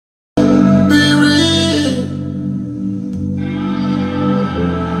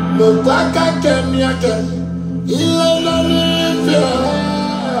again. Il est dans le cœur.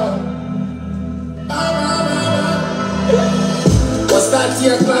 Was that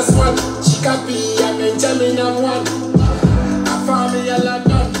year class 1? She copy and Benjamin and one. I found me a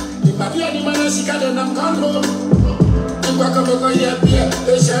London. If I be any man, she got them gone home. If I come over here,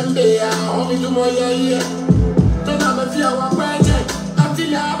 the champagne, I me to my year. Don't have a fear of project. I'm the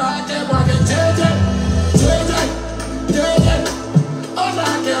lava, I walk and change it. Oh, I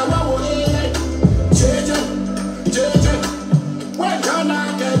can't walk away. Change it. When can I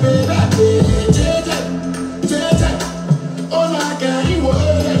get baby? Change it. Oh, I can't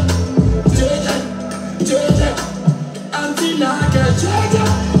wait. Change it. Until I can change it.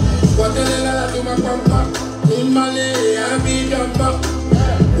 What the hell I do my pump? In Malay, I be dumb up.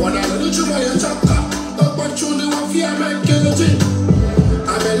 What I do to my chopper? Up what you do, I fear my kitchen.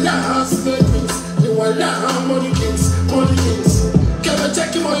 I'm a last statements. You want that money kings. Can I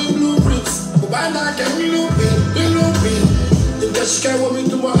check you on your blueprints? Why not can you loop it? If she can want me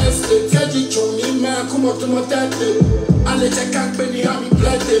to my estate, get it to me, man, come up to my tate. I let you can't penny, I'm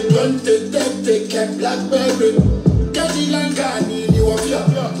planted, 20, get blackberry. Get it like I need you of your.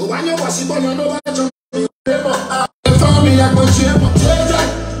 When you was born, I know what you do. For me, I go shame.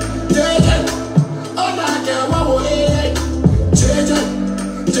 Change it. Oh, I can't walk away. Change it.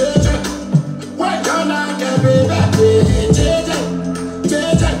 Why can't I get baby? Change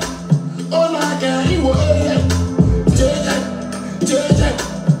it. Oh, I can't wait. Change it.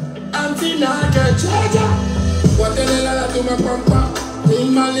 Until I can change it. What the hell I do my pump? In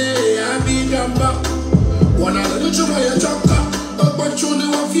Malay, I be dumb up. When I do to my chopper, up what you do,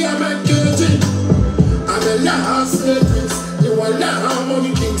 I fear my kitchen. I'm a last statements. You want that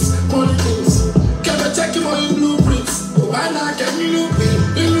money kings. Can I check you on your blueprints? Why not can you loop it?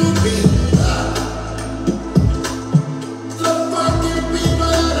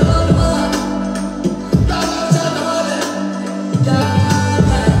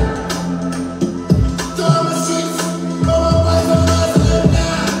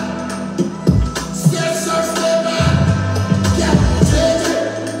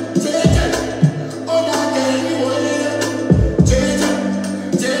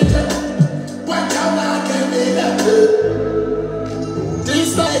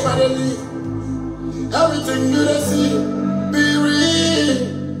 Everything you see, be real.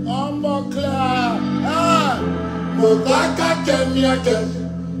 I'm a cloud. Motaka can me again.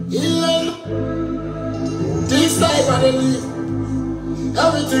 This life I live.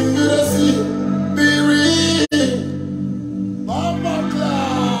 Everything you see, be real. I'm a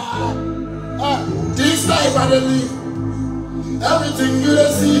cloud. This life I live. Everything you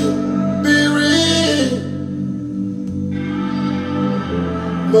see, be real.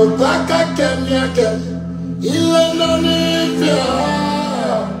 Motaka can me again. Il est dans le cœur.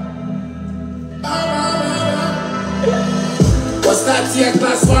 Was that year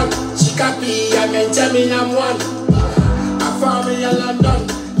class 1? She copy and Benjamin and one. I found me a London.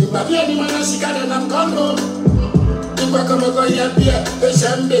 If I be any man, she got them gone home. If I come over here, the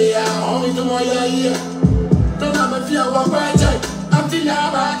champagne, I me to my year. Don't have a fear of project. I'm the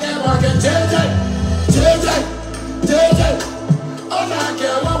lava, I can't walk and change it. Oh, I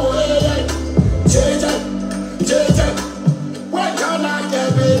can't walk away. Change it. Why can't I get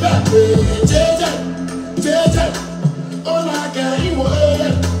baby? Change it. Oh, I can't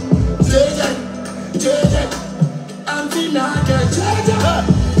wait. Change it. Until I can change it.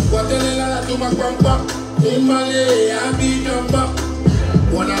 What the hell I do my pump? In Malay, I be dumb up.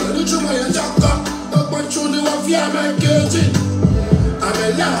 When I do to my chopper, up what you do, I fear my kitchen. I'm a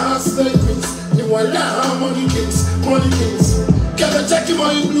last statements. You want that money kings. Can I check you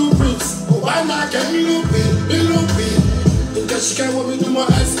on your blueprints? Why not can you loop it? In case she can't want me to my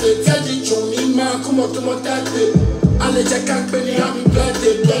estate, get it to me, man, come up to my tate. I let you can't penny, I'm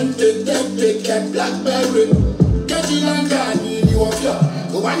planted, 20, get blackberry. Get it like I need you of your.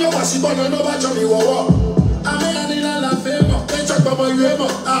 When you was born, I know what you war. I'm in a favor. They talk about my humor.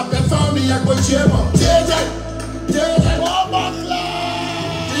 I perform me, I go jammer. Change it. Oh, my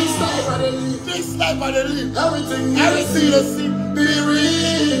God. This life I live. Everything you see, be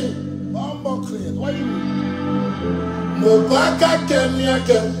real. What do you mean? Mobaka can me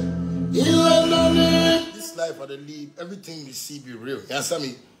again. This life I live, everything you see be real. You understand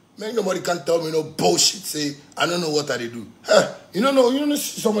me? Man, nobody can tell me no bullshit. Say, I don't know what I do. Huh? You don't know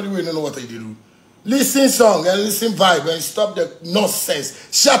somebody who don't know what I do. Listen song and listen vibe and stop the nonsense.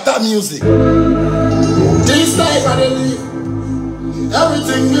 Shatta music. This life I live.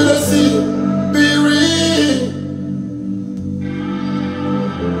 Everything you see, be real.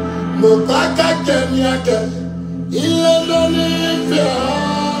 Mobaka can me again. Il est dans le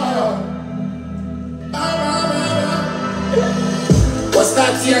cœur.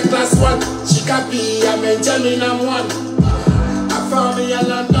 start here class 1. She copy, I'm in Germany, I'm 1. I found me in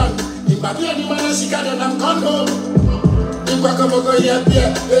London. In Babylon, man, she got and I'm gone home. In Guacamoko, yeah,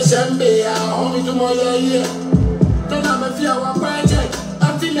 HMB, home to my year. Don't have a fear of project.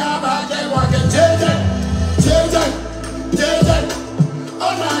 I'm feeling about that walking. JJ.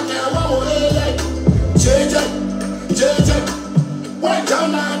 Oh, my God, what will it? JJ. Why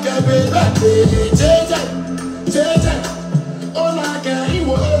can't I get baby? JJ. Oh, my God, he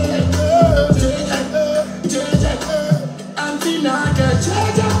will JJ. I'm feeling like a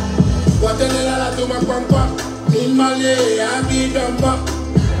JJ. What the hell I do my pump? In Malay, I be dumb up.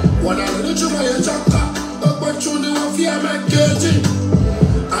 What I do to my Shatta. But you know if you're my girl,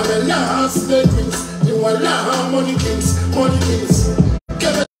 I'm a last statement. You are money kings.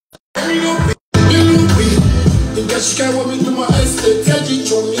 Get it, you be. In case you can't want me to my estate, tell you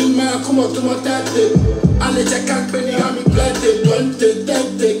to me, man, come on to my daddy. I let you can't penny, I'm in planted, 20,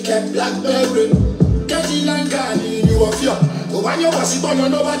 30, kept blackberry. Get you like you of you. Go on your was it on your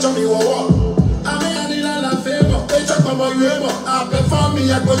no watch on me, war. I'm a little favor, they talk about you, I perform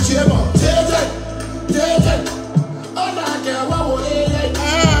me, I go chamber. JJ, oh my God, what will it like?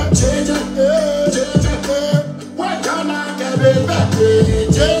 JJ, why can't I get it back?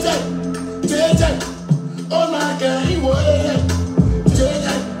 JJ, oh my God, he will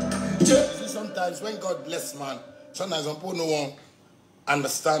JJ. Sometimes when God bless man, sometimes some people no one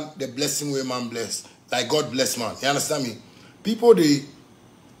understand the blessing way man bless. Like God bless man, you understand me? People they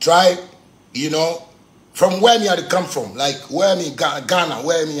try, you know, from where me I come from, like where me Ghana,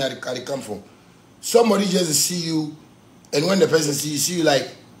 where me I come from. Somebody just see you, and when the person see you like,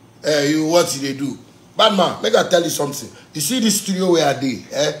 you what did they do? Bad man, make I tell you something. You see this studio where I did,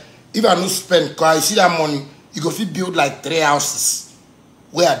 if I don't spend, cause I see that money, you go fit build like 3 houses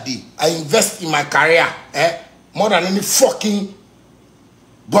where I did. I invest in my career, more than any fucking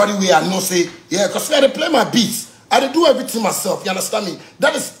body where I know say, yeah, cause I play my beats. I do everything myself, you understand me?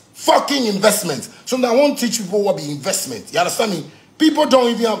 That is fucking investment. So I won't teach people what be investment, you understand me? People don't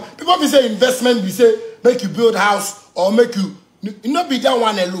even have, people be say investment, we say make you build house or make you not be that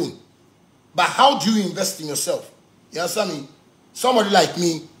one alone. But how do you invest in yourself? You understand me? Somebody like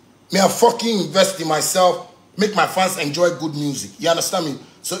me, may I fucking invest in myself, make my fans enjoy good music. You understand me?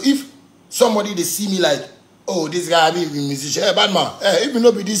 So if somebody they see me like, oh, this guy I be a musician, hey, bad man, hey, even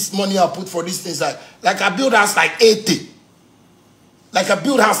though be this money I put for these things, like I build house like 80. Like I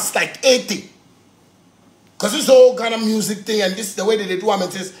build house like 80. Because this whole kind of music thing and this is the way that they do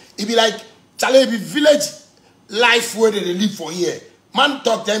it be like, Charlie, be village life where they live for here. Man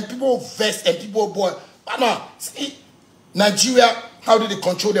talk them, people vest and people boy. But no, see, Nigeria, how do they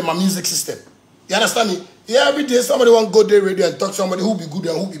control them, my music system? You understand me? Yeah, every day somebody want to go there radio and talk to somebody who be good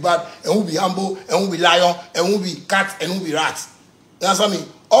and who be bad and who be humble and who be lion and who be cat and who be rat. You understand me?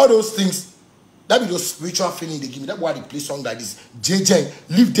 All those things, that be those spiritual feeling they give me. That's why they play song like this. JJ,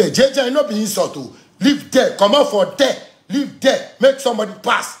 live there. JJ, not be insult to. Live there. Come out for there. Live there. Make somebody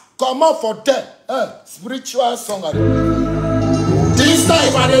pass. Come out for there. Spiritual song. This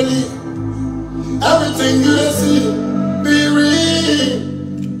time I live. Everything you see, be real.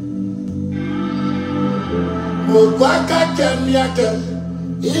 Mubaka Kenyake.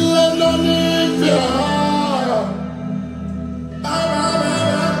 Ilononipia.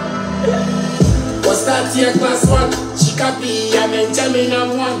 Was that here class 1? She copy, I'm in Germany,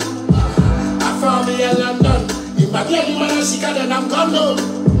 I'm 1. I found me in London. In Babylon, man, she got and I'm gone home.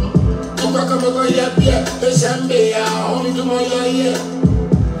 In Guacamoko, yeah, HMB, home to my year.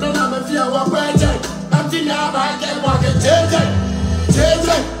 Don't have a fear of project. I'm feeling about that walking. JJ.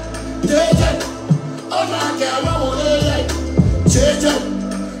 Oh, my God, what will it like? JJ.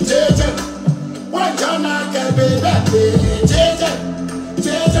 Why can't I get baby? JJ.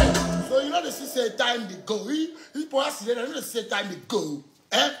 So you know the say time to go. People ask you, they say time to go.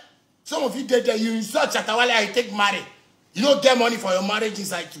 Some of you did that, you insult Shatta Wale, I take marriage. You don't get money for your marriage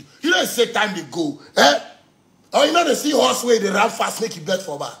inside you. You don't say time to go. Or you know they see horse way, they run fast, make you bet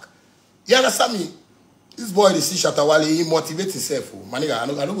for back. You understand me? This boy, they see Shatta Wale, he motivates himself. Oh. Man, I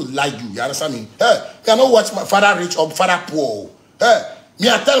don't like you. You understand me? You cannot watch my father rich or father poor. Me,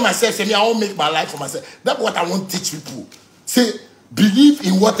 I tell myself, say, me, I won't make my life for myself. That's what I want to teach people. Say, believe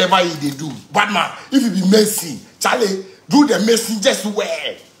in whatever they do. Bad man, if you be messy, Charlie, do the messing just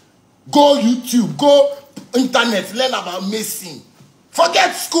well. Go YouTube, go internet, learn about messing.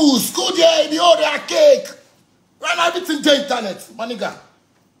 Forget school. School there, the old cake. Run everything to internet. Maniga.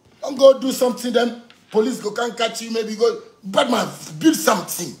 Don't go do something, then police go can't catch you, maybe go. Bad man, build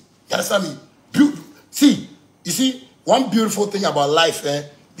something. You understand me? Build. See, you see, one beautiful thing about life,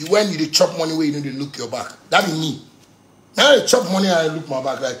 be when you chop money where you need to look your back. That be me. I chop money, I look my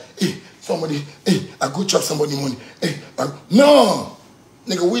back like, hey, somebody, hey, I go chop somebody money. Hey, no.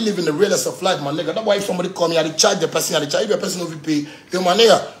 Nigga, we live in the realest of life, my nigga. That's why if somebody call me, I charge the person, I charge the person who pay. Yo, my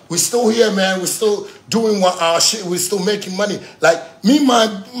nigga, we still here, man. We still doing what our shit. We still making money. Like me, my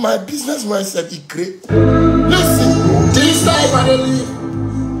business mindset, it great. Listen, this life I don't live.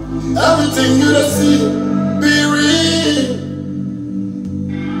 Everything you don't see, be real.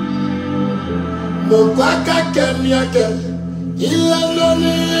 No back again, me again. You alone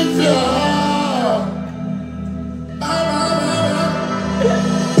in fear.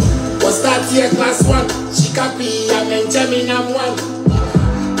 Was that year class 1? She copy, I maintain me, I'm 1.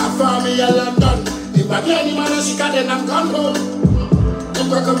 I found me a London. If I get any man, she got then I'm gone home. You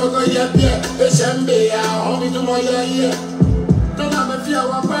go come go here, the Shambe, I'll hold me to my year. Don't have a fear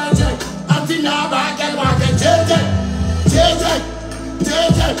of project. Until now, I can walk and change it.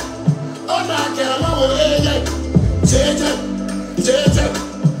 Oh, no, I can't go away. Change it.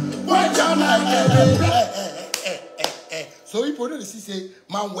 Why don't I get it? So people don't say,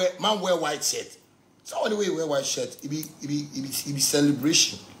 man wear white shirt. So anyway, wear white shirt. It be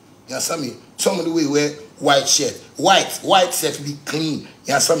celebration. You understand me? Some of the way wear white shirt. White shirt be clean.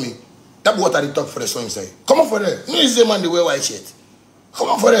 You understand me? That's what I talk for the song say. Come on for that. You say man they wear white shirt. Come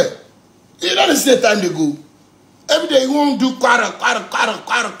on for that. You don't say time they go. Every day you won't do quarter.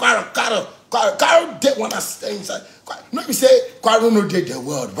 They want to stay inside. No, you say quarter no date the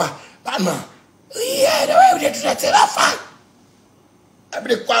world, but man. Yeah, the way they do that, that's fine.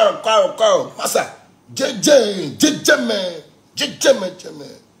 Every day quarrel. Master, JJ man.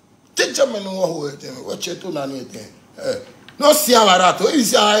 What you do now? No see all that. If you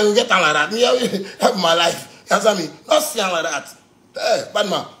see how you get all that, me have my life. You understand me? No see all that. But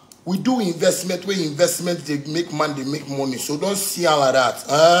man, we do investment. We investment they make money, they make money. So don't see all that.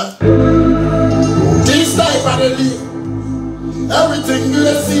 This life I live. Everything you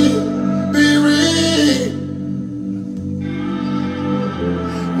see, be real.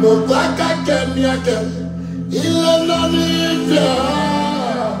 No black again, me again.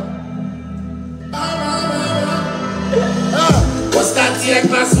 Was that year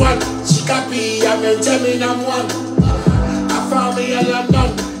class 1? She copy, I maintain me, I'm 1. I found me a London.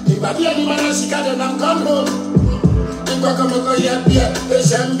 If I be any man, she got and I'm gone home. If I come go here, the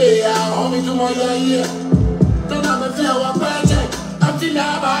Shambe, I'll hold me to my year. Don't have a fear of project. Until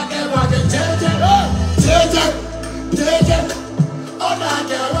now, I can walk and change it. Oh, no, I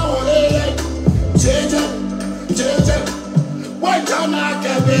can't go away. Change it. Why don't I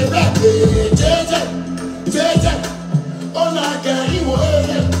get baby? Change it. Oh, no, I can't you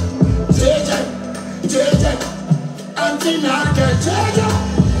away. Change it. Until now, I can change it.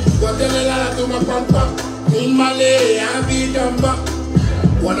 What the hell I do my pump in my lay, I be dumb up.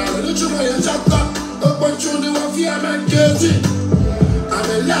 When I look to my Shatta, open to the fear man get it. I'm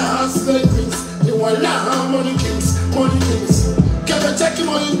a last things. You want money kings. Can I check him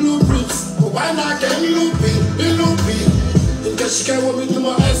on your blueprints? Why not get loopy? In case she can't walk to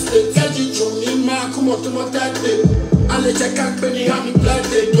my estate, get it to me, come on to my daddy. I'll let you can't penny on me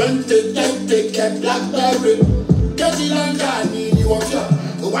planted, 20, 10, get blackberry. Get it on that, you want ya.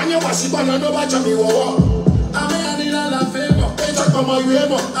 When you wash it, I know what you mean. I'm a little favor. They talk about my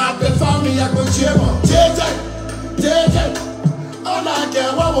river. I been found me, I go chamber. Change it. Oh, no, I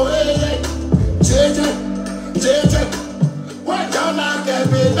can't walk away. Change it. Why don't I get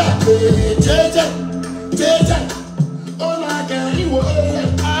me that way? Change it. Oh, no, I can't you away.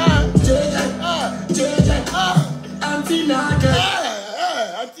 Change it. Antina,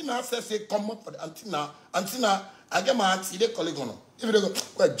 Antina says, come up for the Antina, I get my auntie, they call it on. If they go,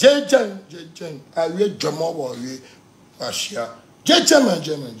 well, JJ, I read Jamal or Russia. JJ, man.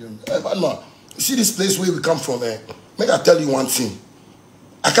 You see this place where we come from, eh? Make I tell you one thing.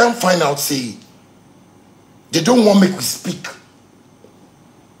 I can't find out, say, they don't want to make we speak.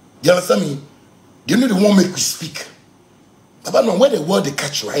 You understand me? They know they won't make we speak. But no, where the world they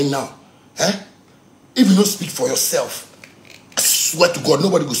catch you right now, eh? If you don't speak for yourself, I swear to God,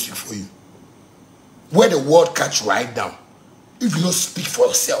 nobody will speak for you. Where the world catch you right now, if you don't speak for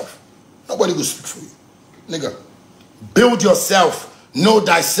yourself, nobody will speak for you. Nigga, build yourself, know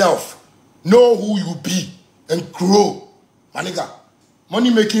thyself, know who you be, and grow. My nigga, money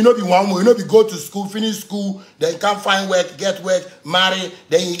making, you know be one way, you know be go to school, finish school, then can't find work, get work, marry,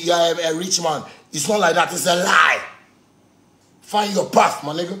 then you are a rich man. It's not like that, it's a lie. Find your path,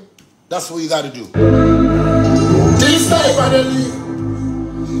 my nigga. That's what you gotta do. This life I live,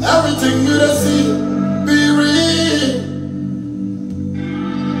 everything you don't see, be real.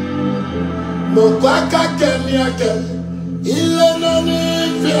 No back again, il est non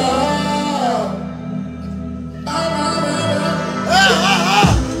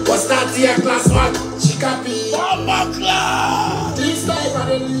Was that here class 1? She copy. Oh my God! This life I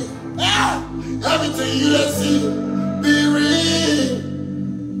don't live. Ah! Everything you don't see, be real.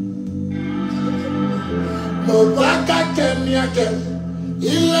 Mobaka Kenya. Hey,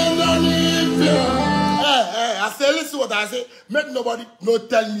 I say, listen what I say. Make nobody no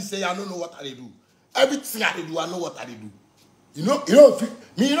tell me say I don't know what I do. Everything I do, I know what I do. You know if you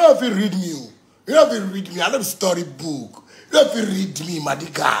read me, you know if you read me, I don't story book. You know if you read me,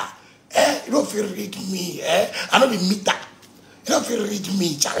 Madiga. You know if you read me, I don't be meter. You know if you read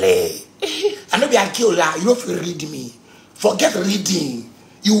me, Charlie. I know be Akiola. You know if you read me. Forget reading.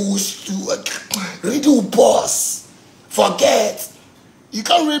 You used to read you boss. Forget. You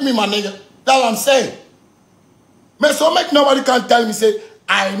can't read me, my nigga. That's what I'm saying. Man, so make nobody can tell me, say,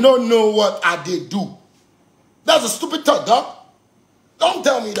 I don't know what I did do. That's a stupid thought, dog. Don't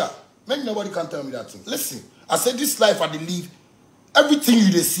tell me that. Make nobody can tell me that thing. Listen, I said this life I live, everything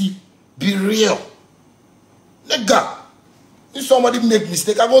you see, be real. Nigga, if somebody make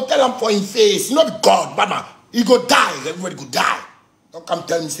mistake, I go tell him for his face. You know be God, but man, he go die. Everybody go die. Don't come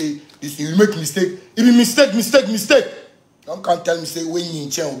tell me, say, this you make mistake. It be mistake. Don't come tell me, say, when you in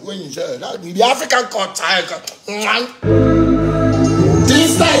that be the African culture.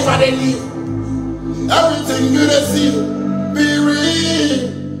 This life I live, everything you see, be real.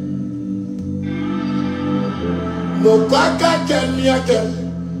 No baka Kenya,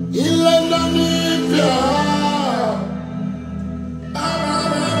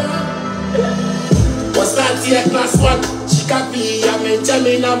 was that here class 1? She copy, I'm in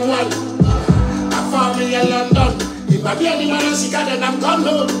Gemini 1. I found me in London. If I be any man, she got and I'm gone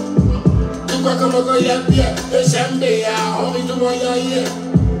home. You go here, it's MBA, homie to my ear.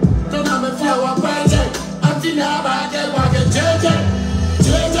 Don't have a flower project. I'm thinking about it, walking, JJ.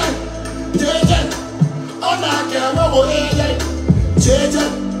 Oh, now I can't go here. JJ.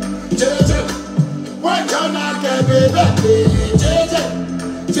 Why can't I get baby? JJ.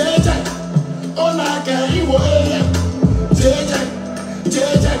 Oh, now I can't you JJ.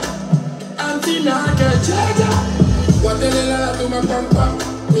 I'm thinking I can't JJ. What the hell to my pampa?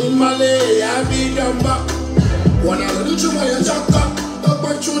 In Malay, I be dumb up. When I do you my jack up,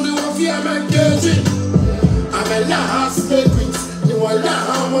 but you do a fear man getting. I'm a last babies, you are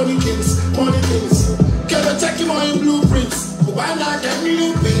now money kings. Can I check you on blueprints? Why not get me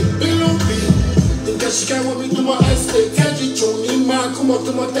loopy? In case she can't want me to my estate, can't you show me man come up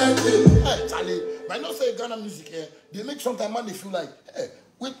to my temple? Hey, Charlie, I not say Ghana music here. They make sometimes man they feel like, hey.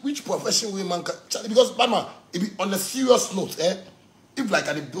 Which profession we man can, because Batman, it be on a serious note, if like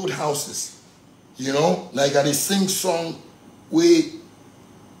I build houses, you know, like I sing song where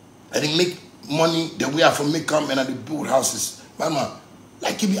I make money the way I for make up and I build houses, Batman,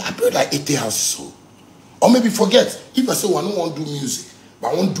 like if I build like 80 houses so. Or maybe forget, if I say well, I don't want to do music, but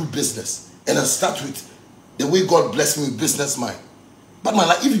I want to do business, and I start with the way God bless me with business mind. Batman,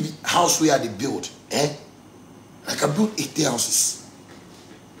 like if it be house where I build, like I build 80 houses.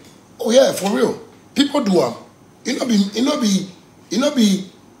 Oh yeah, for real. People do them. It not be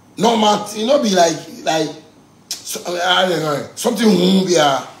normal. It not be like I don't know, something won't be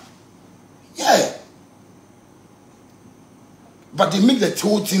yeah. But they make the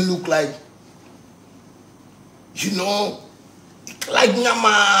whole thing look like, you know, like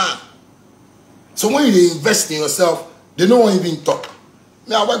nyama. So when you invest in yourself, they don't want even talk.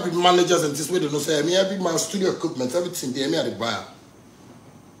 Me, I work with managers and this way they don't say me every my studio equipment, everything they me at the buyer.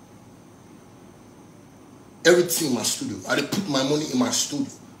 Everything in my studio. I put my money in my studio.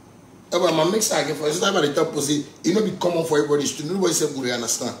 Everybody, my mixer again for it's time at the top say it not be common for everybody to nobody say good, you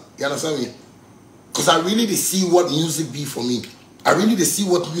understand? You understand me? Because I really see what music be for me. I really see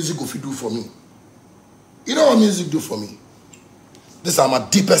what music will do for me. You know what music do for me? These are my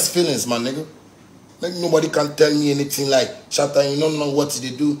deepest feelings, my nigga. Like nobody can tell me anything like Shatta, you don't know what they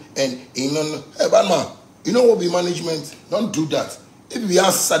do and you don't know. Hey, bad man, you know what be management? Don't do that. If we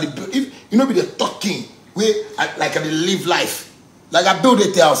ask if you know be the talking. Like I live life. Like I build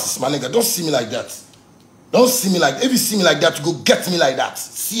 80 houses, my nigga. Don't see me like that. Don't see me like that. If you see me like that, you go get me like that.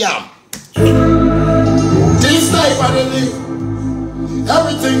 See am. This life I live.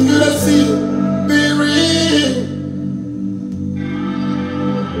 Everything you don't see, be real.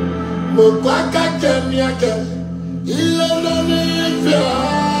 Mobaka Kenya.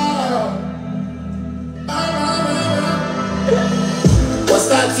 Was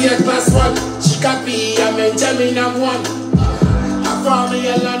that here class 1? Copy, I'm in Gemini 1. I found me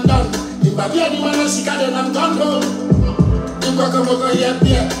in London. If I be any man, she got and I'm gone home. You go here,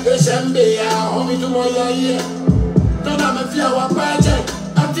 it's MBA, homie to my ear. Don't have a flower project.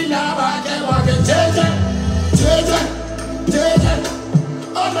 I'm thinking about it, walking, JJ.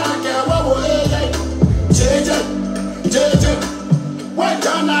 Oh, na get what will it? JJ, when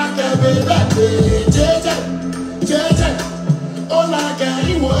Jana get baby, JJ, oh, na get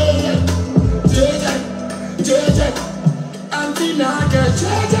you will JJ, Auntie na get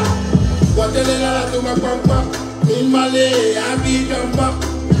JJ. What the hell I do my pump in Malay, I be dumb.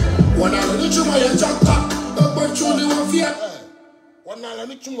 When I look to my chocolate, opportunity of fear. When I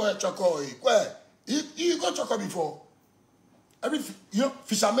look to my chocolate, where you got chocolate before? Every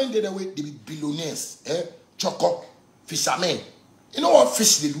fishermen they way they be billionaires, chocolate fishermen. You know what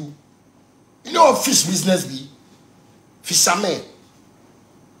fish they do? You know what fish business be? Fishermen.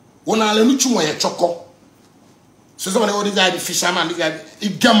 When I look to my chocolate, so somebody all these guys be fisherman, this guy he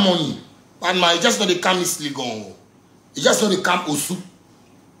get money, and my just know they come easily gone. He just know they come osu.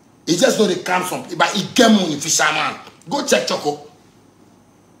 He just know they come from, but he get money, fisherman. Go check Choco.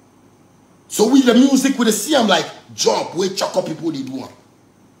 So with the music, with the see, I'm like, job, where Choco people they do.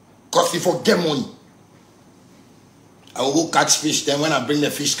 Because they forget money. I will go catch fish, then when I bring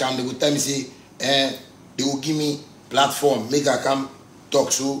the fish come, they will tell me, say, they will give me platform, make I come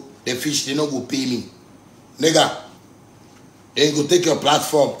talk, so the fish, they not go pay me. Nigga, they go take your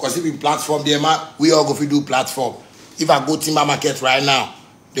platform, because if you platform, we all go to do platform. If I go timber market right now,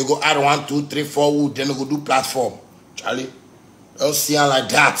 they go add 1, 2, 3, 4 wood, then they go do platform. Charlie, don't see her like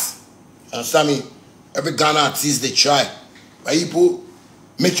that. You understand me? Every Ghana artist they try. But people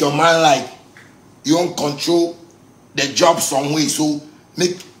make your mind like you don't control the job some way. So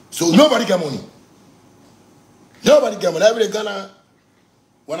nobody get money. Nobody get money. Every Ghana,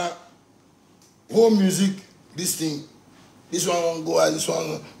 when I home music, this thing, this one won't go out, this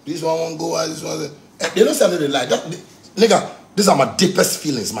one won't go out, this one. They don't say they lie. Nigga. These are my deepest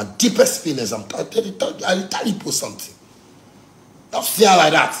feelings. My deepest feelings. I'll tell you something. Don't feel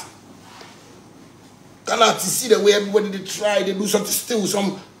like that. Cannot see the way everybody they try, they do something still.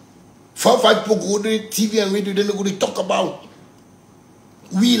 Some 4 or 5 people go to the TV and radio, they know what they talk about.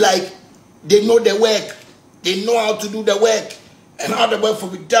 We like, they know the work. They know how to do the work. And how the work will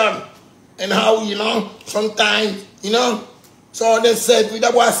be done. And how, you know, sometimes, you know. So they said,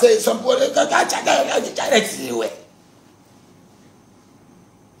 that's why I say, some people,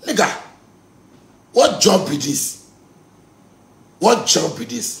 nigga, what job is this? What job is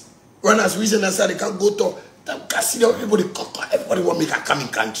this? When as reason I said they can't go to them casino, everybody will make a coming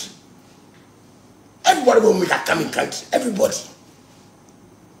country. Everybody will make a coming country. Everybody.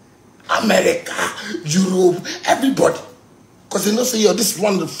 America, Europe, everybody. Because they know say, yo, this is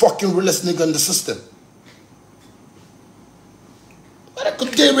one of the fucking realest nigga in the system. But I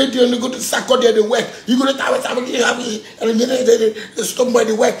could get radio and go to Sako there, they work. You go to Tower, and they stop by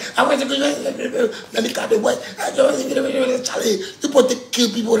the work. I went to go, and they can't work. Charlie, you put to kill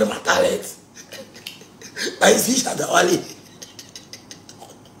people with my talent. But it's Shatta Wale.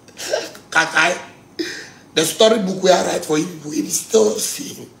 Kakai, the storybook we are write for you, if you still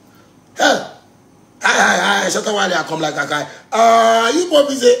see. Hi, Shatta Wale, I come like Kakai. You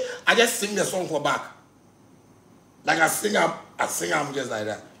probably say, I just sing the song for back. Like I sing I'm just like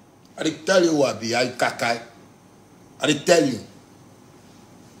that. I did tell you who I be, I Kakai. I did tell you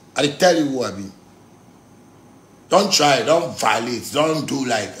who I be. Don't try, don't violate, don't do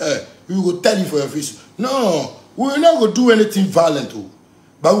like, we will tell you for your face. No, we will not go do anything violent,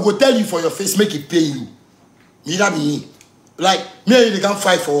 but we will tell you for your face, make it pay you. Me that be me. Like, me and you, they can't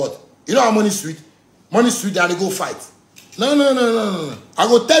fight for what? You know how money sweet? Money sweet and they go fight. No. I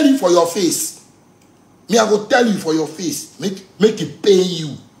go tell you for your face. Me, I go tell you for your face. Make it pay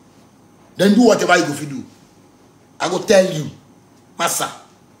you. Then do whatever you go to do. I go tell you. Massa.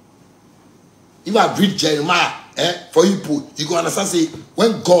 If I read Jeremiah, for you, you go understand, say,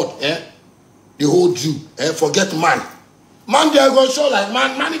 when God, they hold you, forget man. Man, they go show like,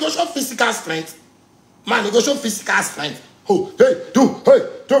 man, he go show physical strength. Man, he go show physical strength. Oh, hey.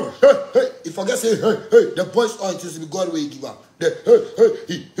 He forgets, say, hey. The boys are to be God will give up.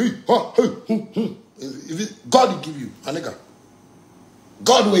 God will give you, my nigga.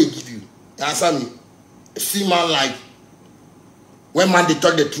 God will give you. You understand me? See man like, when man they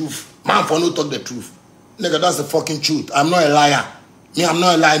talk the truth, man for no talk the truth. Nigga, that's the fucking truth. I'm not a liar. Me, I'm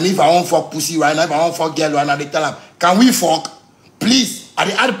not a liar. Me, if I want fuck pussy right now, if I want fuck girl right now, they tell him, can we fuck? Please.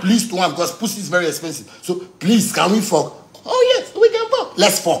 I add please to one because pussy is very expensive. So, please, can we fuck? Oh, yes, we can fuck.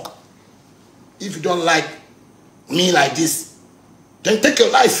 Let's fuck. If you don't like me like this, then take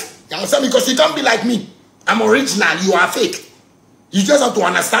your life. You understand? Because you can't be like me. I'm original. You are fake. You just have to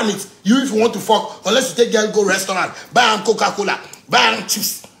understand it. You, if you want to fuck, unless you take girl, go restaurant, buy them Coca-Cola, buy them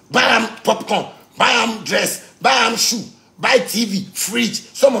chips, buy them popcorn, buy them dress, buy them shoe, buy TV, fridge.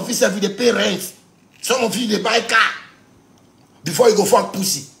 Some of you say they pay rent. Some of you they buy car. before you go fuck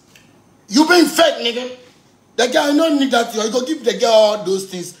pussy. You being fake, nigga. The girl don't need that. You go give the girl all those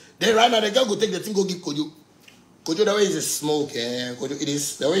things. Then right now the girl go take the thing, go give Kojo. Kojo, the way is smoke, Kojo, it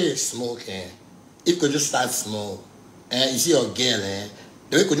is the way is smoke, If Kojo starts smoke, you see your girl,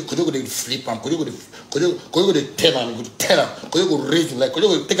 the way Kojo go to flip him, Kojo go to tell him, Kojo go raise him, like Kojo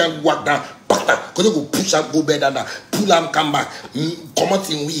go take him walk down, Kojo go push up, go bed down, pull him, come back, come out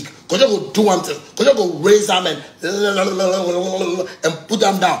in week. Kojo go do one thing, Kojo go raise him and put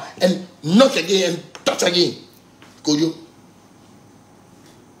him down and knock again and touch again. Kojo,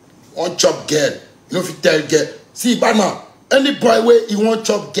 one chop girl, you know if you tell girl, see bad man, any boy where you want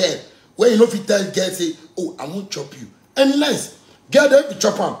chop girl, where you know if you tell girl say, oh I won't chop you, and nice, girl there you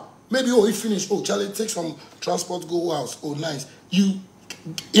chop him, maybe oh he finish, oh Charlie take some transport go house, oh nice, you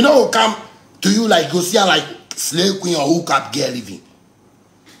know come to you like go see her like slave queen or hook up girl living.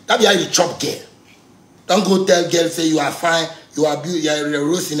 That be how you chop girl. Don't go tell girl say you are fine, you are beautiful, you are a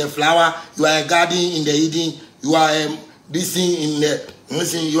rose in a flower, you are a garden in the Eden, you are this thing in the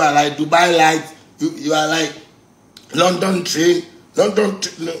listen, you are like Dubai light, you are like London train,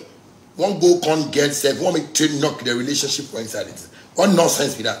 one go con get set, one make train knock the relationship for inside it. What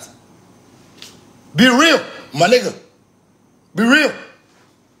nonsense with that? Be real, my nigga. Be real.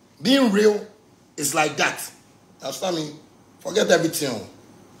 Being real is like that. That's what I mean. Forget everything.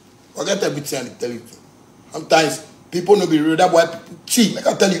 Forget everything and tell you. Sometimes people no be real. That's why people cheat. I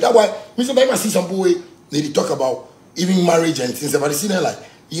can tell you. That's why Mr. Baker see some boy they talk about even marriage and things. But they see them like,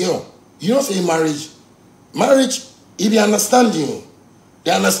 yo, you don't say marriage. Marriage, if you understand,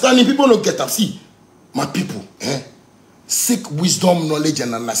 the understanding people don't get up. See, my people, seek wisdom, knowledge,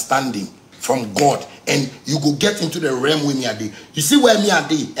 and understanding from God, and you go get into the realm with me a day. You see where me a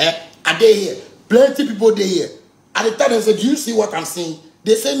day, a day here. Plenty people day here. At the time they say, do you see what I'm saying?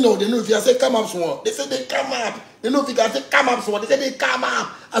 They say no. They know if you say come up small. They say they come up. They know if you can say come up small. They say they come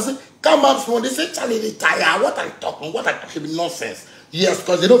up. I say come up small. They say Charlie they tired. What are you talking? What are you talking? Nonsense. Yes,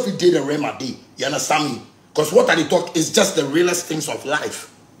 because they don't fit day the realm a day. You understand me? Because what are they talk is just the realest things of life.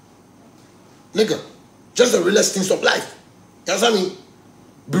 Nigga, just the realest things of life. You understand me?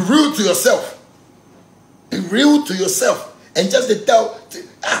 Be real to yourself. Be real to yourself. And just to tell,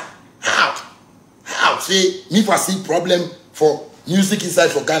 how? See, me if I see problem for music inside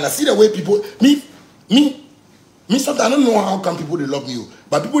for Ghana. See the way people, me, sometimes I don't know how come people they love me.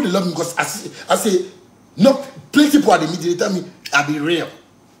 But people they love me because I say, no, plenty people at the media, they tell me, I be real.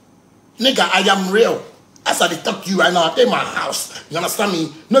 Nigga, I am real. As I talk to you right now, I in my house. You understand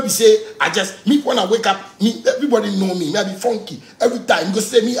me? Nobody say, me when I wake up, me, everybody know me. Me, I be funky. Every time, you go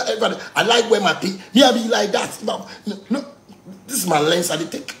say me, everybody, I like wear my pink. Me, I be like that. No, this is my lens. I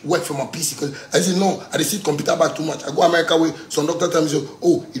take work from my PC because I say, no, I sit computer back too much. I go America way, some doctor tell me, say,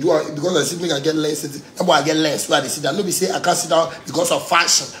 oh, you do because I see me, I get lenses. That's why I get lens. Why they see that? Nobody say, I can't sit down because of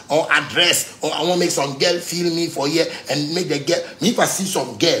fashion or address or I want to make some girl feel me for here and make the girl. Me, if I see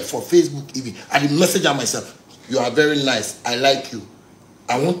some girl for Facebook, even, I message her myself. You are very nice. I like you.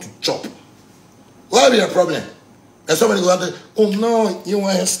 I want to chop. What will be the problem? And somebody go out there, oh no, you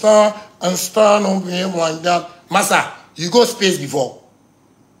are a star and star don't behave like that. Master, you go space before.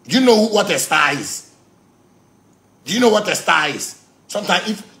 Do you know what a star is? Do you know what a star is? Sometimes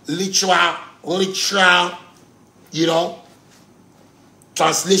if literal, you know,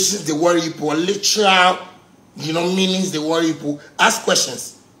 translations they worry people, literal, you know, meanings they worry people. Ask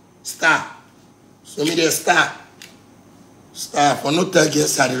questions. Star. So me the star. Star for no tell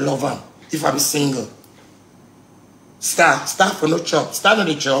girls I love them. If I be single. Star for no chop. Star no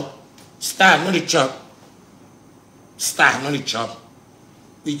the chop. Star no the chop. Star no the chop.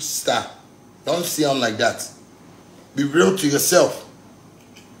 Which star? Don't see on like that. Be real to yourself.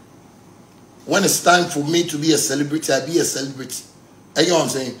 When it's time for me to be a celebrity, I be a celebrity. You know what I'm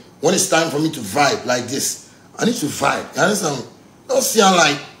saying? When it's time for me to vibe like this, I need to vibe. You understand? Don't see on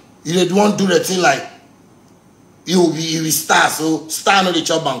like you don't do the thing like you will be star, so star no the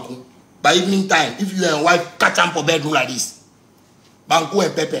chop banku. By evening time, if you and wife catch up for bedroom like this, banku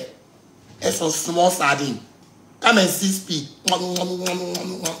and pepper, it's a small sardine. Come and see speed.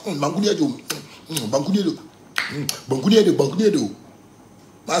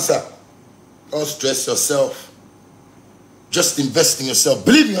 Master, don't stress yourself. Just invest in yourself.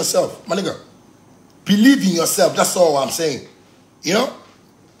 Believe in yourself, my nigga. Believe in yourself. That's all I'm saying. You know?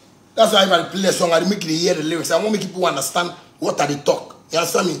 That's why if I play a song, I make it hear the lyrics. I want to make people understand what are they talk. You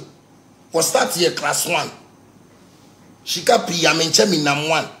understand me? For start here, class 1. Shika pi amenche mi nam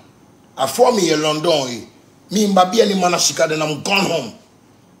 1. I form me in London. Me mbabi any man shika then I'm gone home.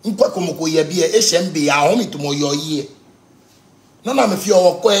 Nkwa komoko ye bi HMB ya home to mo your year. No na me fi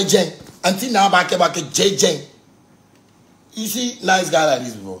o ko ejen. Anti na ba ke JJ. You see, nice guy like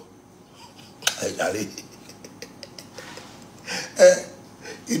this before.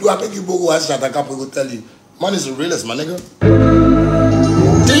 You do I make you go and Shatta Capo go tell you, man is the realest, my nigga.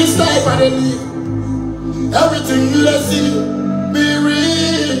 This life I live, everything you see, be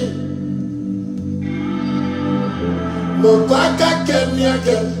real. But back again, me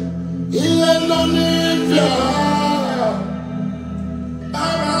again. Il est non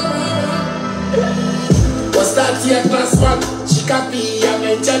was that year class one? She copy and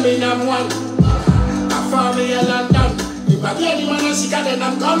Benjamin I'm one. I found me in London. If I get anyone she got then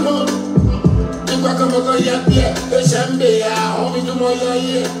I'm gone home. If I come over here, the Shambe, home into my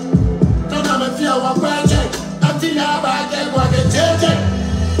year. Don't have a fear of project. Until now, I get what they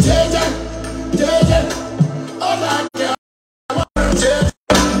JJ. Oh, my God.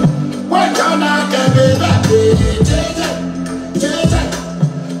 When can I get me back? JJ.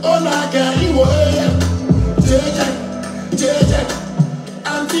 Oh, my God, you were. JJ.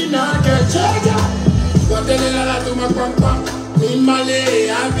 Until now, I get JJ. What the hell I do my pump? In Malay,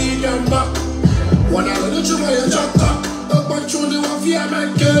 I be done back. When I look to my Shatta, up on the Wafia, my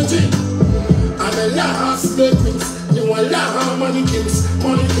girl. I'm a house statements. You want money kings.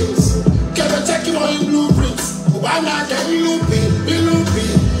 Can I check you on your blueprints? Why not get you loopy?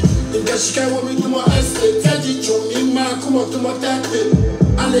 In the sky, when we do my estate, tell you to me, man, come on to my temple.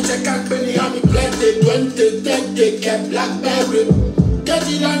 And they check out penny, I'm planted 20, 30, kept blackberry. Get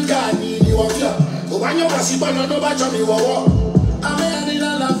it on God, you are here. When you was born, no batch of me, I'm a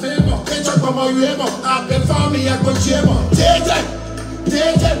la favor. Catch up on my river. I've been for me, I could cheer more. JJ.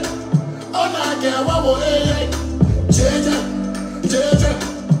 Oh, now get what will JJ.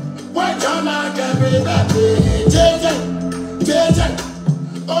 Why can't I get me back? JJ.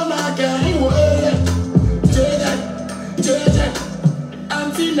 Oh, now get you JJ.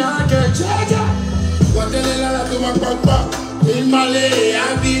 Until now get JJ. What the hell I do my papa? In Malay, I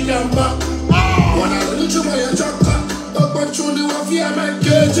be done back. When I look to my Shatta, up on the Wafia, my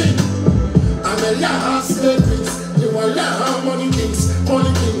girl. I'm a house statements. You want money kings.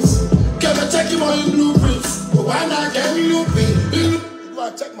 Can I check you on your blueprints? But why not get me loopy? You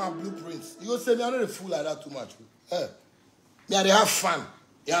want to check my blueprints? You go say me, I'm not a fool like that too much. Hey. Me, I they have fun.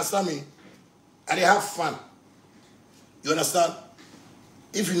 You understand me? I they have fun. You understand?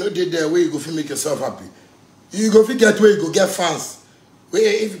 If you know there way you go feel make yourself happy. You go get where you go get fans. Where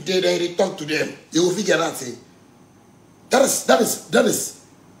if you they talk to them, you will figure that thing. That is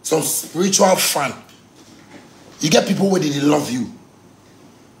some spiritual fun. You get people where they love you.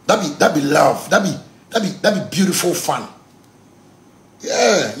 That be love. That be beautiful fun.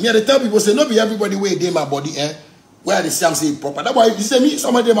 Yeah. Me they tell people say not be everybody where they my body, where they say I'm saying proper. That's why if you say me,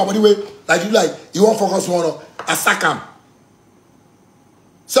 somebody my body way like you want focus on a sack him.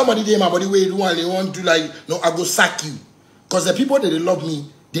 Somebody they my body way they want to like no, I go sack you. Because the people that they love me,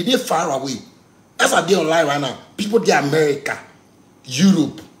 they far away. That's why they online right now. People they America,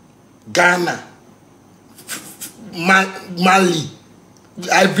 Europe, Ghana, Mali,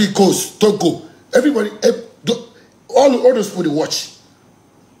 Ivory Coast, Togo, everybody, all those people they watch.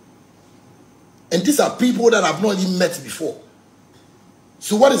 And these are people that I've not even met before.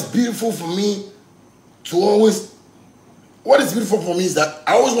 So what is beautiful for me is that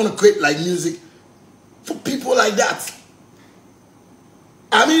I always want to create like music for people like that.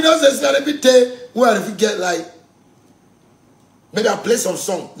 I mean, that's not every day where if you get like, maybe I play some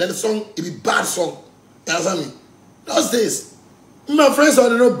song, then the song, it be bad song. You understand me? Those days, my friends, they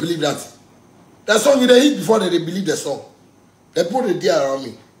don't believe that. That song, they hit before they believe the song. They put it there around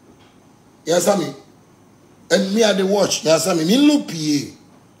me. You understand me? And me, I they watch. You understand me? Me look PA. Me,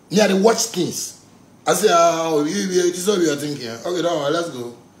 I they watch things. I say, oh, this is what we are thinking. Okay, no, let's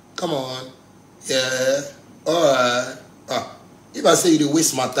go. Come on. Yeah. All right. If I say you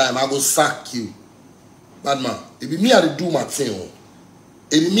waste my time, I go sack you. Bad man. It be me, I do my thing.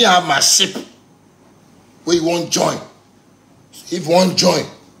 It be me, I have my ship. Where you want join. If you want join,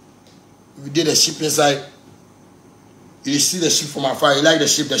 if you did the ship inside, you see the ship from afar. You like the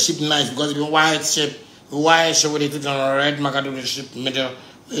ship nice because it's a white ship with it on a red marker to the ship middle.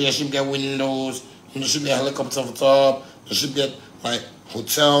 The ship get windows, and the ship get helicopter on top, the ship get like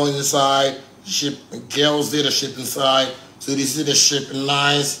hotel inside, the ship girls there, the ship inside. So they see the ship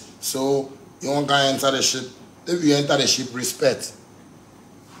nice. So you want to enter the ship. If you enter the ship, respect.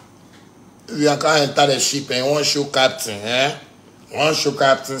 If you can't enter the ship and you want to show captain, One show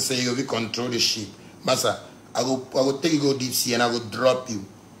captain say you will control the ship. Master, I will take you go deep sea and I will drop you.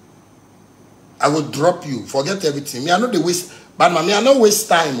 I will drop you. Forget everything. Me, I know the waste, but me, I don't waste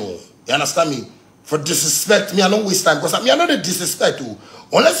time. Oh. You understand me? For disrespect, me, I don't waste time. Because me, I know the disrespect. Oh.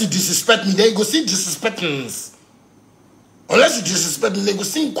 Unless you disrespect me, then you go see disrespectings. Unless you disrespect me, they go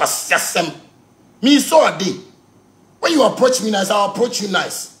sing kwasiasem. Me so a day. When you approach me nice, I'll approach you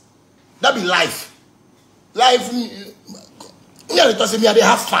nice. That be life. Life, yeah, because me, they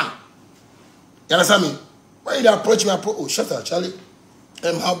have fun. You understand me? When you approach me, oh, Shatta, Charlie.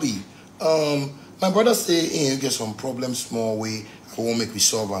 How be? My brother say, hey, you get some problems small way. I won't make we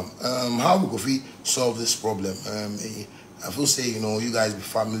solve them. How we go solve this problem? I feel say, you know, you guys be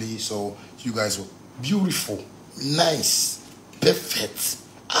family, so you guys are beautiful, nice, perfect.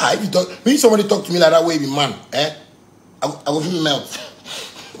 If you talk, when somebody talk to me like that way, be man, I will feel melt.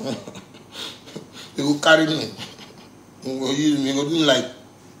 They will carry me. They will use me. They will do me like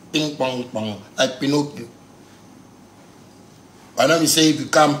ping pong pong, like Pinocchio. I know me say if you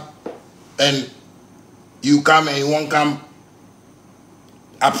come and you won't come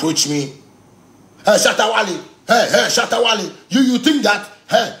approach me. Hey, Shatta Wale. Hey, Shatta Wale. You think that?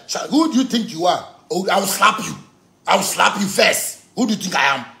 Hey, who do you think you are? Oh, I will slap you. I will slap you first. Who do you think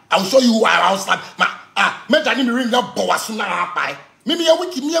I am? I will show you who I will slap. Make that name ring that bow as soon as I buy. Me a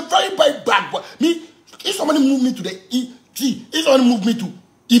wicked, me a very bad boy. Me, if somebody move me to the if somebody move me to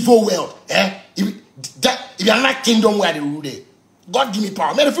evil world, if you are not kingdom where they rule there, God give me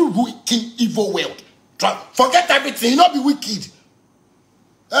power. Man, if you rule king evil world, forget everything. You not be wicked.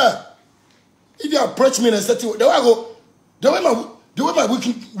 If you approach me and say to the way I go, the way my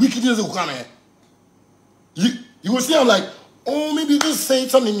wickedness will come here, you will see I'm like, oh, maybe this is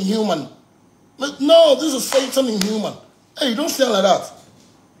Satan in human. But no, this is Satan in human. Hey, don't say like that.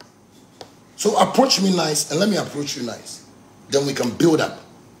 So approach me nice and let me approach you nice. Then we can build up.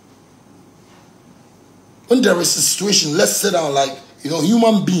 When there is a situation, let's sit down like, you know,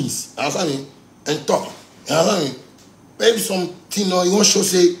 human beings, you know what I mean, and talk. You know what I mean? Maybe something, you know, you want to show,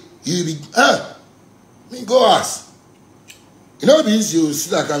 say, you be, me go ask. You know, be easy, you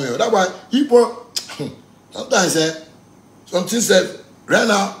see that camera. That's why people, sometimes, something said, right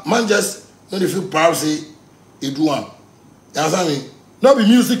now, man just, you know, they feel proud, say, you do one. You know what I mean? Not be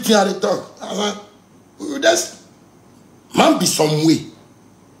music thing at the talk. You know what I mean? Just, man be some way.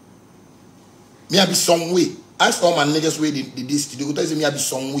 Me I be some way. Ask all my niggas way they this, they go tell me I be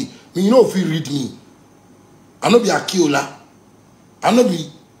some way. Me, you know if you read me, I no be a killer. I no be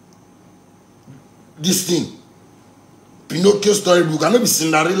this thing. Pinocchio storybook. I no be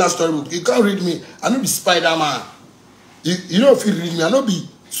Cinderella storybook. You can't read me. I no be Spider-Man. You know if you read me, I no be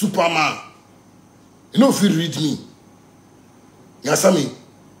Superman. You know if you read me. You understand me?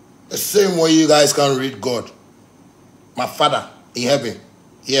 The same way you guys can read God. My Father in heaven.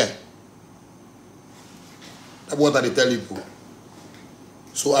 Yeah. That's what I tell you.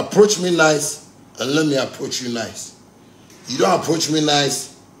 So approach me nice and let me approach you nice. You don't approach me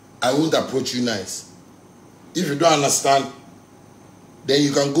nice, I won't approach you nice. If you don't understand, then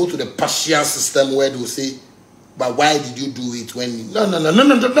you can go to the partial system where they will say, but why did you do it when you...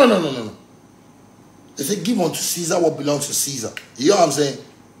 No. They say, give unto Caesar what belongs to Caesar. You know what I'm saying?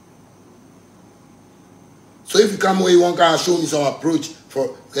 So if you come away, you want to show me some approach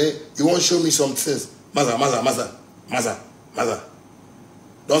for, okay? You want to show me some things. Maza.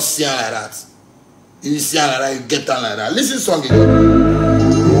 Don't see like that. If you see like that, you get down like that. Listen to song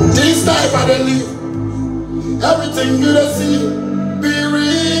again. This type I don't live. Everything you don't see, be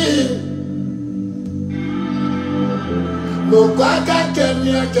real. What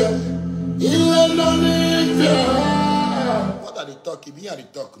are they talking? Me and they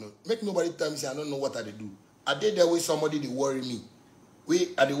talk, no. Make nobody tell me say I don't know what are they do. I did there with somebody they worry me.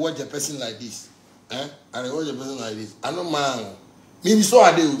 I they watch a person like this. I they watch a person like this. I know man. Me so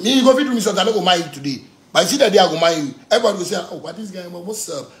I do. Me you go fit do me something, I don't go mind you today. But I see that day I go mind you. Everybody will say, oh, what this guy, what's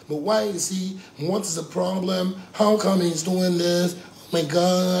up? But why is he? What is the problem? How come he's doing this? Oh my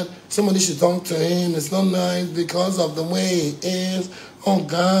God, somebody should talk to him. It's not nice because of the way he is. Oh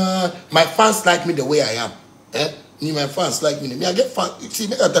God. My fans like me the way I am. Me, my fans like me. Me, I get fans. See,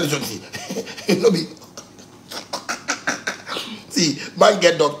 make I tell you something. You know me. See, man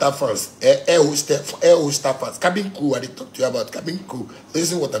get doctor first. Air hoster first. Cabin crew, I talk to you about cabin crew.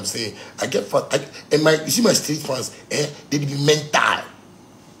 Listen what I'm saying. I get fast. And you see my street fans, they be mental.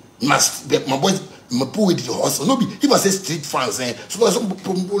 My boys, my poor with the hustle. No be, if I say street fans, so some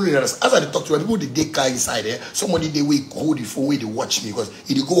people, as I talk to people, they car inside there. Somebody they will hold it for way they watch me because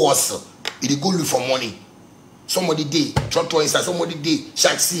he they go hustle. He they go look for money. Somebody they trotto inside, somebody they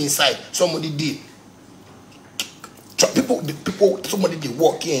shaxi inside, somebody they. People, somebody they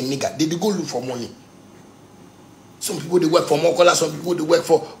work here and nigga, they go look for money. Some people they work for Mokola, some people they work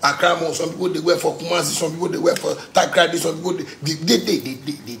for Akramo, some people they work for Kumasi, some people they work for Takradi, some people they.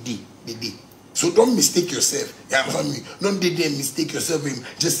 So don't mistake yourself. Yeah, don't mistake yourself.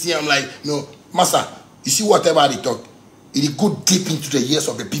 Just see I'm like, no, Master, you see whatever they talk. It go deep into the ears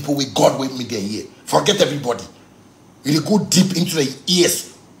of the people with God with me there here. Forget everybody. It go deep into the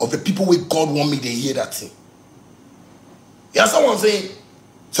ears of the people with God want me to hear that thing. Yeah, someone saying,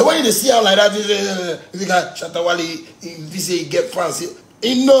 so when you see how like that, this guy Shatta Wale, if you say he get fans,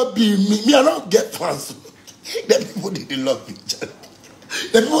 it not be me. Me, I don't get fans. The people they love me.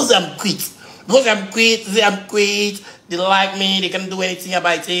 The people say I'm quit. Because I'm quit, they say I'm quit. They like me, they can't do anything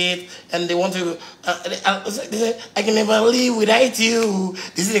about it, and they want to. They say, I can never live without you.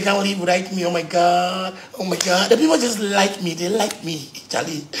 They say they can't live without me. Oh my God, oh my God. The people just like me. They like me,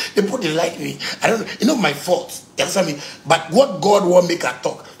 Charlie. The people they like me. I don't know. It's not my fault. You understand me? But what God want make her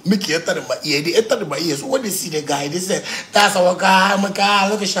talk, make it enter in my ear. They enter in my ear. So when they see the guy, they say, "That's our guy. Oh my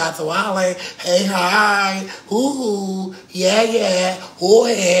God, look at Shatta Wale. Hey, hi, ooh, yeah, oh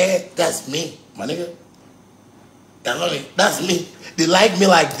yeah, that's me, my nigga." That's me. They like me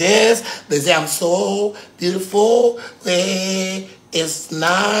like this. They say I'm so beautiful. Hey, it's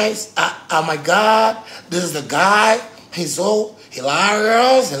nice. Oh my God, this is the guy. He's so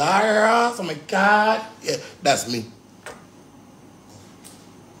hilarious. Oh my God. Yeah, that's me.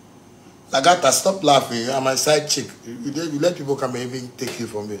 Lagata, stop laughing. I'm my side chick. You let people come and even take you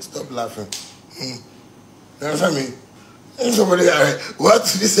from me. Stop laughing. You understand me? Somebody, welcome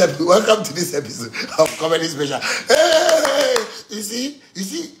to this episode of Comedy Special. Hey, you see,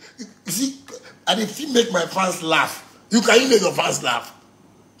 and if you make my fans laugh, you can make your fans laugh.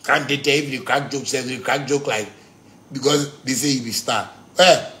 Can't they tell if you crack jokes, you crack joke like because they say you be star.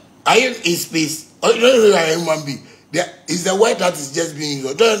 Are you in space? Or you don't know you are a human being. It's the word that is just being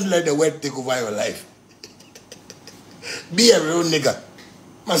you. Don't let the word take over your life. Be a real nigga,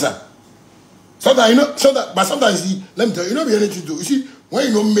 Masa. Sometimes but sometimes you see, let me tell you, you don't be anything to. You see, when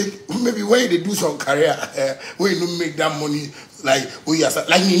you don't make, maybe when they do some career, when you don't make that money, like you are,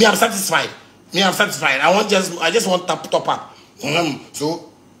 like me, I'm satisfied. I just want top up.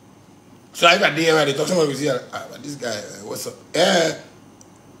 So if I did where they talk, somebody will see, this guy, what's up?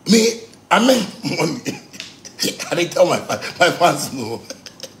 Me, I make money. I didn't tell my fans no.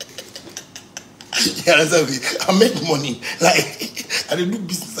 You understand me? I make money. Like, I do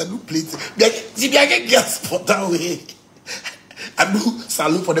business, I do plates. See, I get gas for that way. I do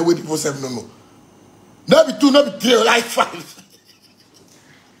salute for the way people say no. Not be 2, not be 3, like 5.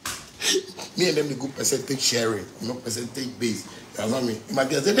 Me and them, they go percentage sharing, percentage base. You understand me? You might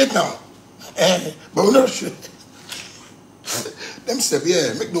be a bit now. But we're not sure. Them say,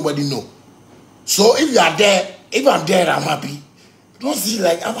 yeah, make nobody know. So if you are there, if I'm there, I'm happy. Don't see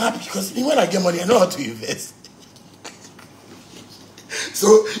like I'm happy because when I get money, I know how to invest.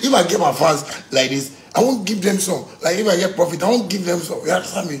 So if I get my fans like this, I won't give them some. Like if I get profit, I won't give them some. You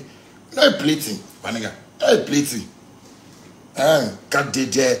understand me? Not plating, my nigga. Not plating. Can't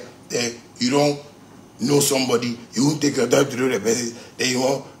there. You don't know somebody, you won't take your time to do the best. Then you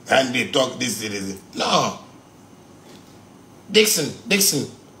won't, and they talk this. No. Dixon,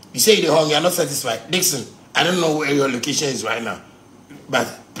 you say you're hungry, you're not satisfied. Dixon, I don't know where your location is right now. But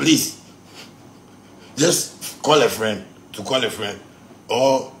please, just call a friend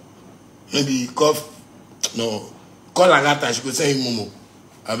or maybe call Agata. She could say Momo.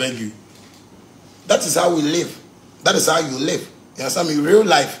 I beg you. That is how we live. That is how you live. You understand me? Real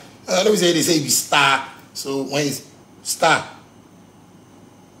life. Let me say they say you star. So when it's star,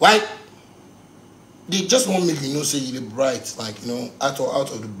 why? They just want me, say you're bright, like, out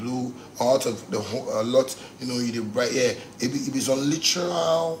of the blue or out of the lot, you're bright. Yeah, it is on literature,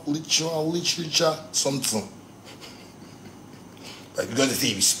 something. But because they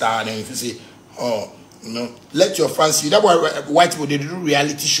say you star, and if you say, let your fans see. That's why white people, they do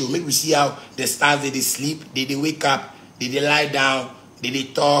reality show. Make we see how the stars, they sleep, they wake up, they lie down, they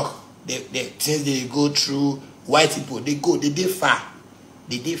talk, things they go through. White people, they far.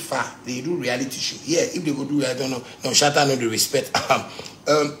 They do reality show. Yeah, if they go do it, I don't know. No, Shatta no the respect.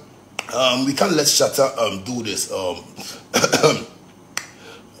 We can't let Shatta do this.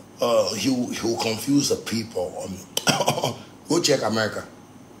 He'll confuse the people. Go check America.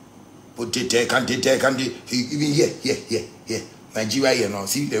 But they can't even yeah. Nigeria,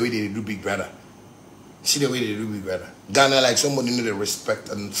 see the way they do Big Brother. Ghana, like somebody need to respect,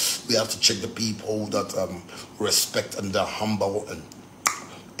 and we have to check the people that respect and they're humble, and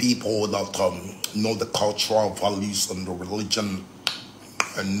people that know the cultural values and the religion,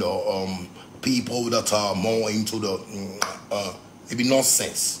 and people that are more into the it be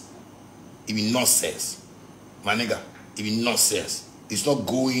nonsense, my nigga. It be nonsense. It's not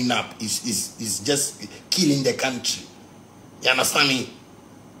going up. It's just killing the country. You understand me?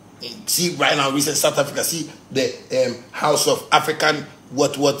 See right now, recent South Africa. See the House of African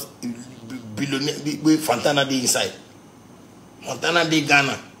what billionaire with Fantana the inside. Montana de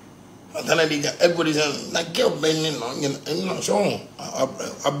Ghana. Montana de Ghana. Everybody's like, girl, bending on, you know, so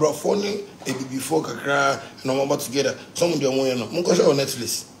I brought phone, before Kakra, and I'm about together. Some of them, you know, Mungo show on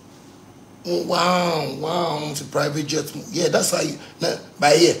Netflix. Wow, it's a private jet. Yeah, that's how you,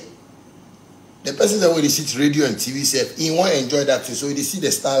 by here. The person that when they see radio and TV say he want to enjoy that thing, so they see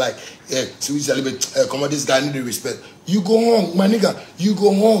the star like, yeah, so we celebrate. Come on, this guy need the respect. You go home, my nigga. You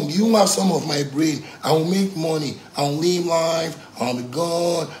go home. You have some of my brain. I will make money. I will live life. I'll be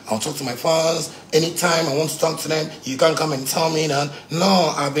gone. I'll talk to my fans anytime I want to talk to them. You can't come and tell me that.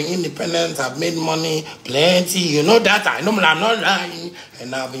 No, I've been independent. I've made money, plenty. You know that. I know I'm not lying,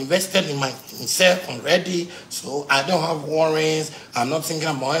 and I've invested in myself already, so I don't have worries. I'm not thinking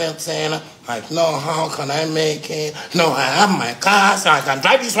about anything. Like, no, how can I make it? No, I have my car, so I can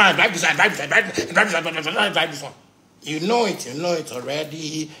drive this one, drive this one, drive this one. You know it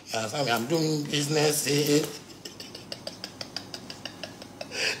already. I'm doing business.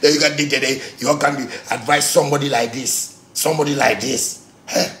 Then you can you can advise somebody like this.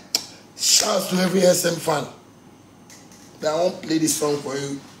 Hey, shouts to every SM fan. I won't play this song for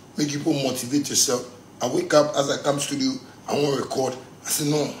you. Make people motivate yourself. I wake up as I come to studio. I want to record. I say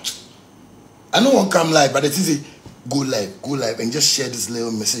no. I don't want to come live, but it is a go live, and just share this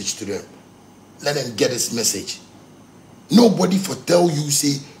little message to them. Let them get this message. Nobody for tell you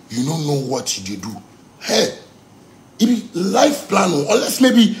say you don't know what you do. Hey, it be life plan, unless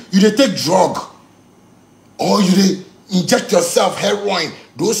maybe you dey take drug or you dey inject yourself heroin,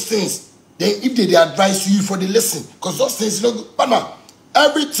 those things. Then if they advise you for the lesson, because those things look good. But now,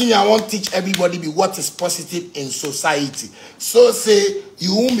 everything I want to teach everybody be what is positive in society. So say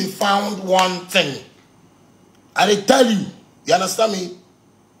you won't be found one thing. I tell you understand me?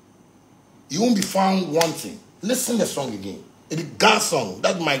 You won't be found one thing. Listen to the song again. It's a God song.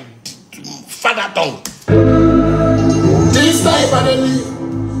 That's my father tongue. This life I live,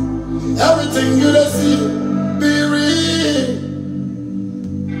 everything you see, be real.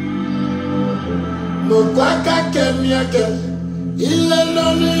 Mokwaka kemiake,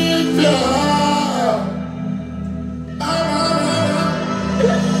 ileloni fia.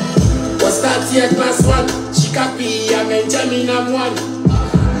 Was that here class 1? Chikapi, I mean Gemina 1.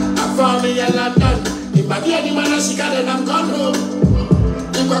 I found me a London. If I be any man, she got it, I'm gone home.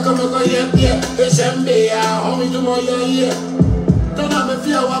 If I come over here, HMB, homie to my year. Don't have a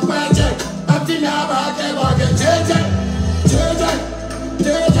fear what project. I'm thinking about it, JJ.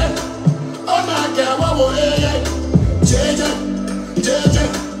 Oh, my God, what will it? JJ.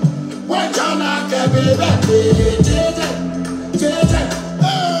 What John I can be back, JJ.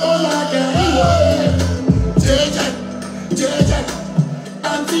 Oh, my God, JJ.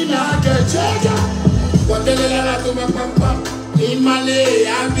 I'm thinking about JJ. What the hell I do my pump in Malay,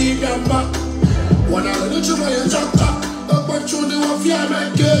 I'm big and back. When I look to my Shatta, but you do a fear my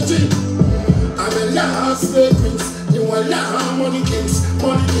kitchen. I'm a last statements, you want money kings.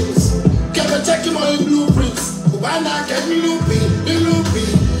 Get a check in my blueprints. Why not get me loopy?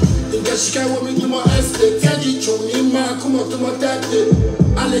 In the sky, woman to my estate, get you to me, come up to my daddy.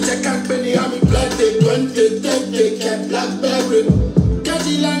 I let you can't penny, I'm planted 20, 30, get blackberry. Get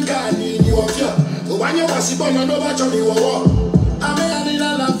the Langani, you are here. When you was born, I know about Johnny War. I'm a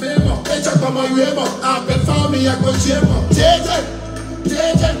little favor. It's a come on, you ever. I perform me, I go chamber. JJ.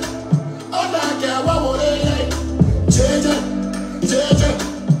 Oh, I care what will they JJ.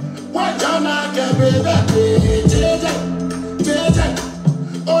 What John I can be back. JJ.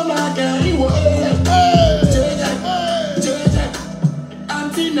 Oh, I care you will. JJ.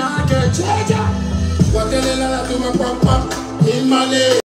 Auntie, I can JJ. What the hell I do my pump in Malay?